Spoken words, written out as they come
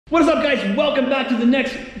What is up, guys? Welcome back to the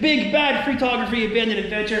next big bad Freaktography abandoned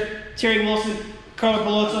adventure. Terri Wilson, Carlo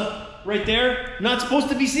Paolozza, right there. Not supposed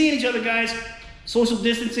to be seeing each other, guys. Social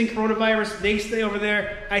distancing, coronavirus. They stay over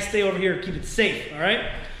there. I stay over here. Keep it safe, all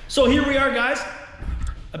right? So here we are, guys.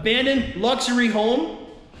 Abandoned luxury home.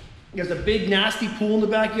 There's a big nasty pool in the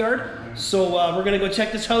backyard. So we're gonna go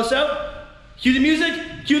check this house out. Cue the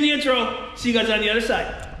music, cue the intro. See you guys on the other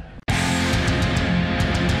side.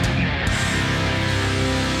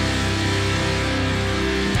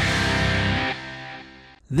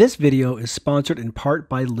 This video is sponsored in part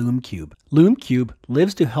by LoomCube. LoomCube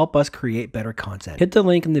lives to help us create better content. Hit the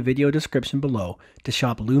link in the video description below to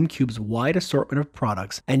shop LoomCube's wide assortment of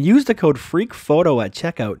products and use the code FreakPhoto at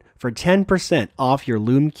checkout for 10% off your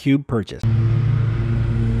LoomCube purchase.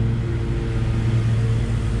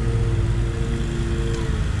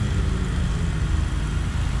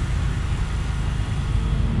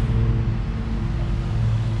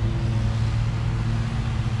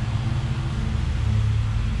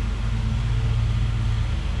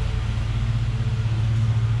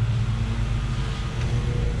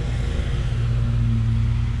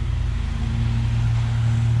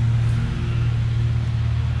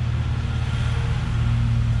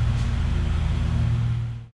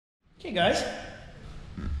 Okay, guys,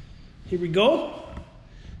 here we go.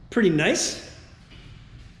 Pretty nice.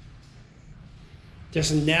 There's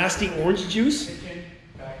some nasty orange juice.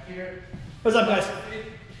 Back here. What's up, guys?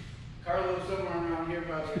 Carlo's somewhere around here,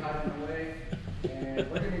 probably hiding away.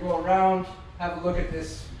 And we're going to go around, have a look at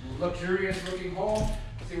this luxurious looking home,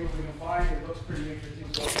 see what we can find. It looks pretty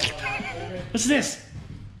interesting. So what's this?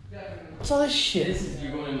 What's all this shit? This is you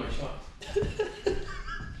going in my shop.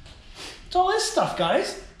 What's all this stuff,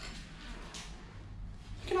 guys?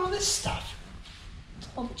 Look at all this stuff. It's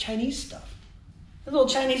all the Chinese stuff. The little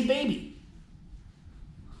Chinese baby.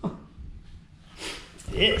 Huh. What's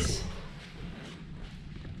this?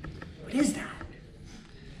 What is that?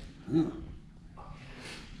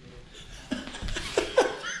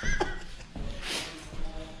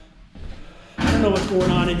 I don't know what's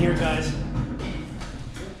going on in here, guys.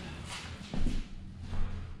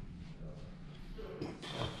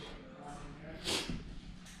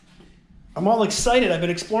 I'm all excited. I've been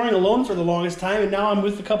exploring alone for the longest time, and now I'm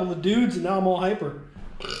with a couple of dudes, and now I'm all hyper.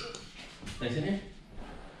 Nice in here?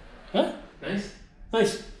 Huh? Nice?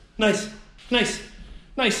 Nice. Nice. Nice.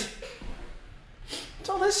 Nice. What's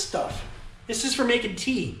all this stuff? This is for making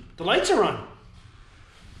tea. The lights are on.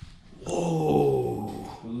 Whoa.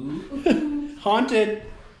 Haunted.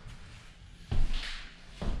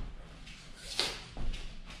 All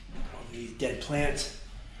these dead plants.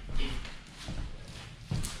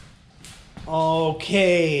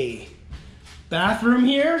 Okay. Bathroom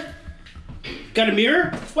here. Got a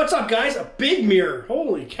mirror? What's up, guys? A big mirror.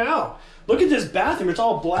 Holy cow. Look at this bathroom. It's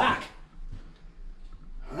all black.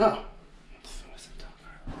 Wow.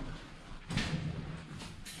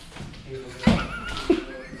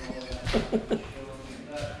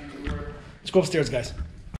 Let's go upstairs, guys.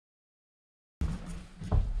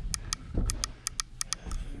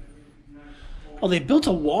 Oh, they built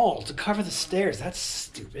a wall to cover the stairs. That's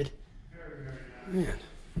stupid. Man.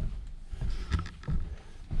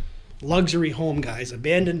 Luxury home, guys.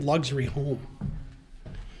 Abandoned luxury home.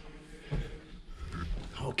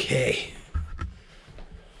 Okay.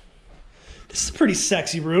 This is a pretty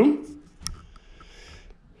sexy room.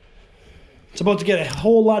 It's about to get a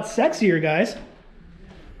whole lot sexier, guys.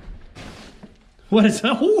 What is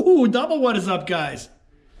up? Ooh, double what is up, guys?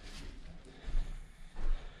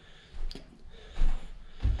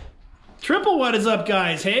 Triple what is up,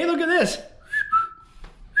 guys? Hey, look at this.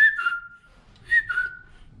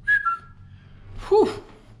 Whew.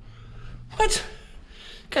 What?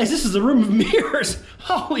 Guys, this is a room of mirrors.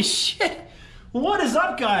 Holy shit. What is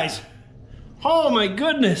up, guys? Oh my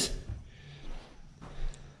goodness.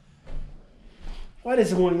 What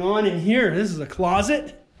is going on in here? This is a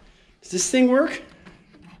closet. Does this thing work?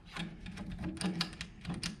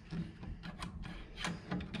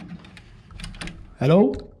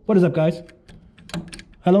 Hello? What is up, guys?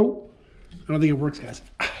 Hello? I don't think it works, guys.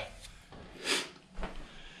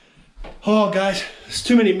 Oh, guys, there's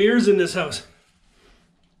too many mirrors in this house.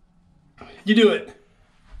 You do it.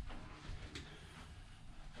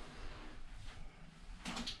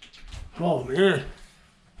 Oh, man.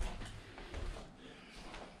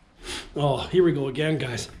 Oh, here we go again,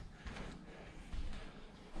 guys.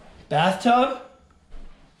 Bathtub,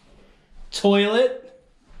 toilet,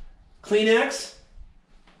 Kleenex,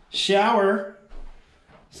 shower.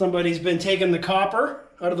 Somebody's been taking the copper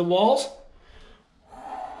out of the walls.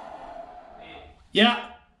 Yeah.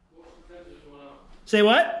 Say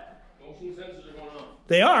what? Motion sensors are going off.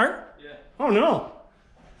 They are? Yeah. Oh no.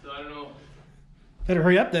 So I don't know. Better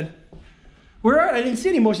hurry up then. Where are? I didn't see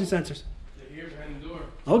any motion sensors. They're here behind the door.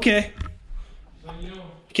 Okay. So you know.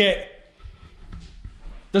 Okay.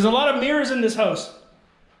 There's a lot of mirrors in this house.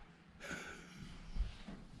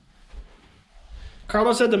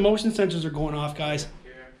 Carlo said the motion sensors are going off, guys.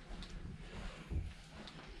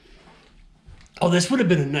 Oh, this would have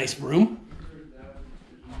been a nice room.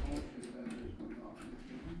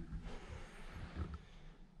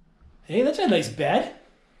 Hey, that's a nice bed.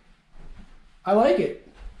 I like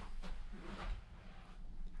it.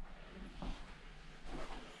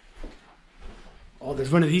 Oh,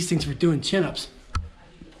 there's one of these things for doing chin-ups.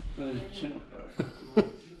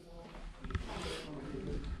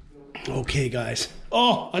 Okay, guys.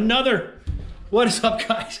 Oh, another. What is up,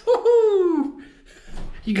 guys? Woohoo!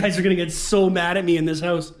 You guys are gonna get so mad at me in this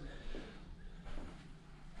house.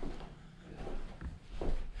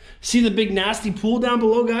 See the big nasty pool down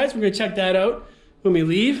below, guys? We're gonna check that out when we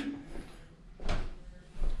leave.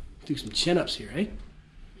 Do some chin-ups here, eh?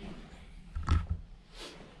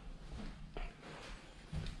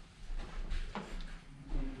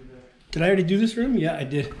 Did I already do this room? Yeah, I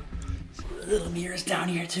did. Little mirrors down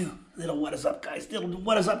here too. Little what is up, guys? Little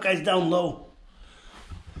what is up, guys, down low.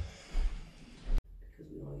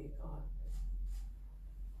 Because we don't get caught.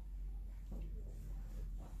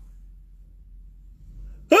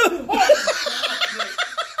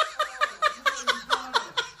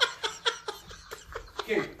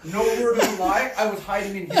 Okay, no word of a lie. I was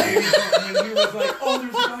hiding in here, and then he was like, "Oh,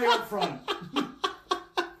 there's a guy up front."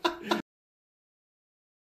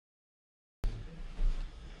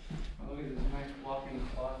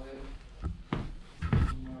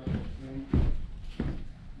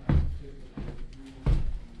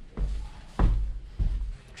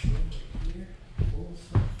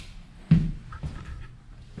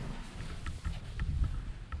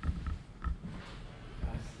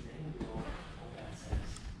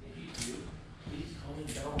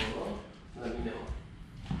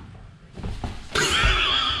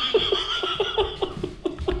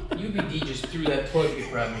 That toy you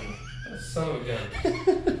grabbed me. Son of a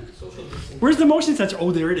gun. Social distancing. Where's the motion sensor?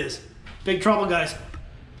 Oh, there it is. Big trouble, guys.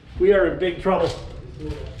 We are in big trouble.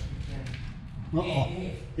 Uh-oh.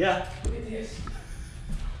 Hey, Yeah. look at this.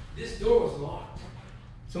 This door was locked.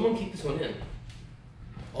 Someone kicked this one in.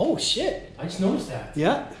 Oh, shit. I just noticed that.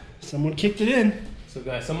 Yeah. Someone kicked it in. So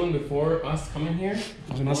guys, someone before us coming here.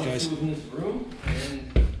 Wasn't us, guys. Was in this room,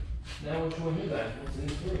 and now we're showing you guys what's in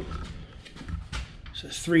this room. So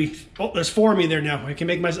there's 3. Oh, there's 4 of me there now. I can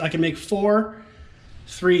make 4,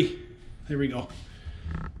 3. There we go.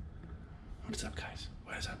 What is up, guys?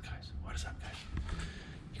 What is up, guys? What is up, guys?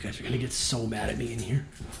 You guys are gonna get so mad at me in here.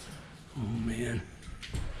 Oh man.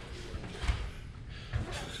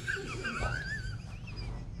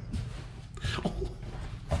 Oh.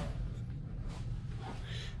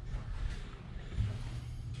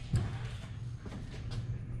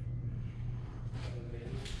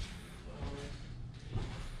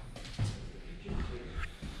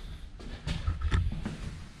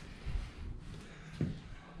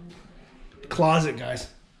 Closet, guys.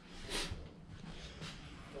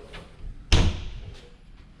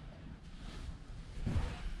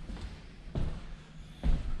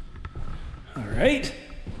 All right.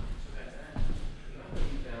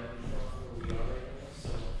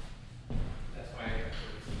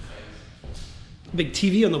 Big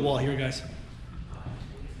TV on the wall here, guys.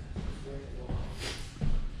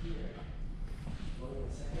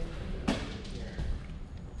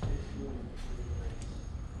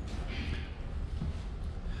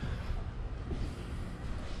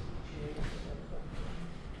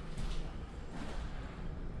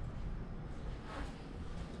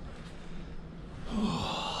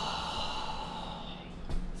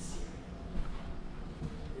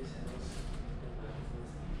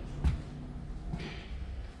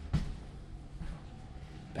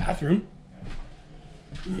 Bathroom.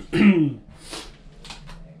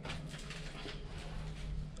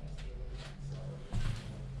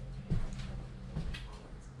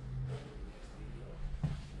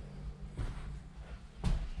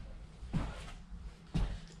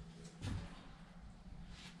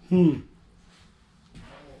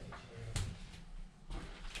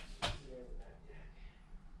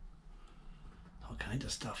 All kinds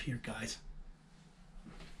of stuff here, guys.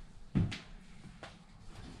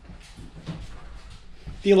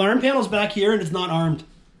 The alarm panel's back here and it's not armed.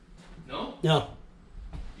 No? No.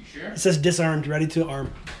 You sure? It says disarmed, ready to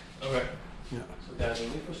arm. Okay. Yeah. So guys,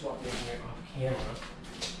 when we first walked in here off camera,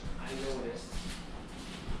 I noticed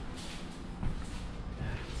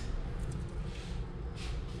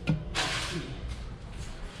that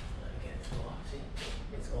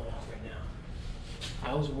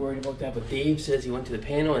I was worried about that, but Dave says he went to the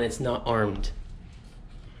panel and it's not armed.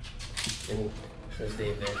 And there's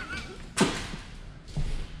Dave there.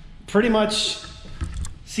 Pretty much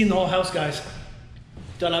seen the whole house, guys.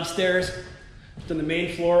 Done upstairs, done the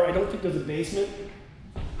main floor. I don't think there's a basement.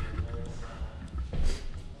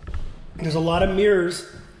 There's a lot of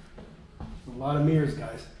mirrors. A lot of mirrors,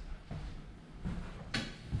 guys.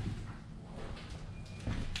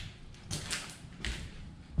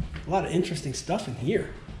 A lot of interesting stuff in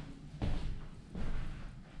here.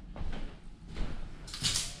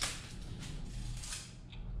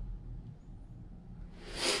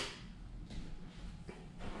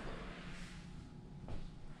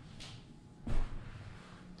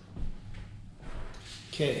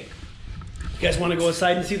 Okay. You guys want to go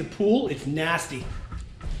inside and see the pool? It's nasty.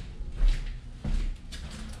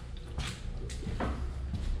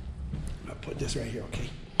 I'll put this right here, okay?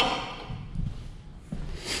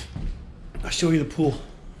 I'll show you the pool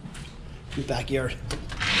in the backyard.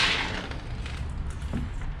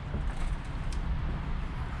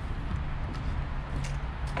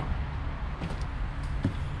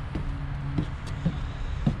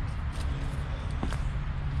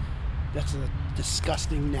 That's a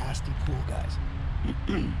disgusting, nasty pool, guys.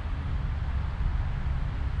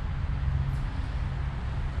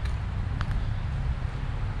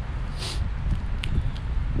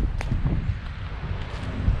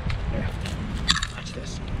 There. Watch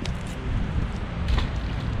this.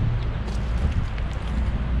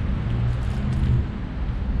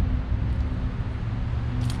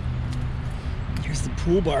 Here's the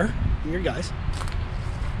pool bar. Here, guys.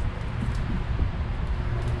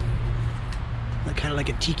 Kind of like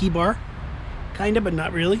a tiki bar, kind of, but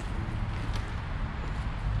not really.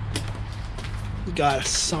 We got a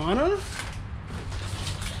sauna.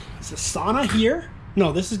 Is a sauna here?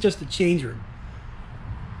 No, this is just a change room.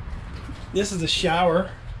 This is a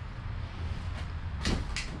shower,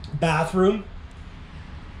 bathroom,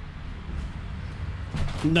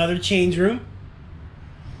 another change room,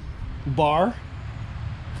 bar,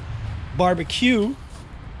 barbecue,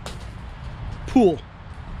 pool.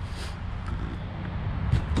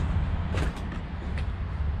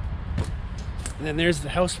 And then there's the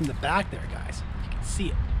house from the back there, guys. You can see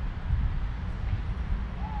it.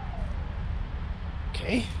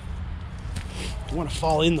 Okay. Don't want to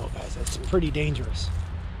fall in though, guys. That's pretty dangerous.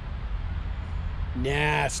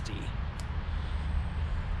 Nasty.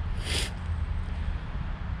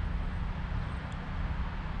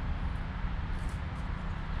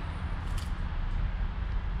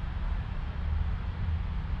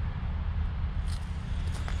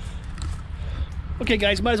 Okay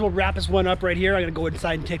guys, might as well wrap this one up right here. I'm gonna go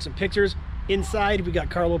inside and take some pictures. Inside we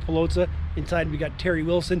got Carlo Paolozza. Inside we got Terri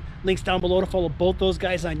Wilson. Links down below to follow both those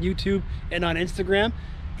guys on YouTube and on Instagram.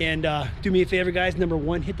 And do me a favor, guys. Number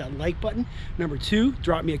one, hit that like button. Number two,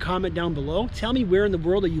 drop me a comment down below. Tell me where in the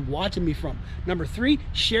world are you watching me from. Number three,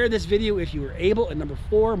 share this video if you are able. And number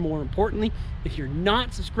four, more importantly, if you're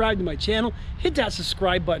not subscribed to my channel, hit that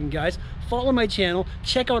subscribe button, guys. Follow my channel.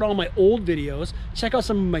 Check out all my old videos. Check out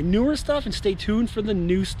some of my newer stuff and stay tuned for the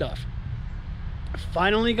new stuff.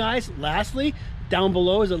 Finally, guys, lastly, down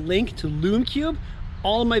below is a link to LumeCube.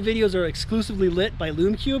 All of my videos are exclusively lit by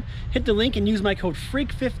LumeCube. Hit the link and use my code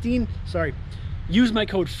FREAK15. Sorry, use my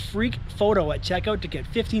code FREAKPHOTO at checkout to get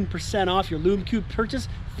 15% off your LumeCube purchase.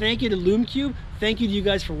 Thank you to LumeCube. Thank you to you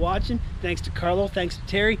guys for watching. Thanks to Carlo. Thanks to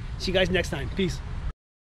Terri. See you guys next time. Peace.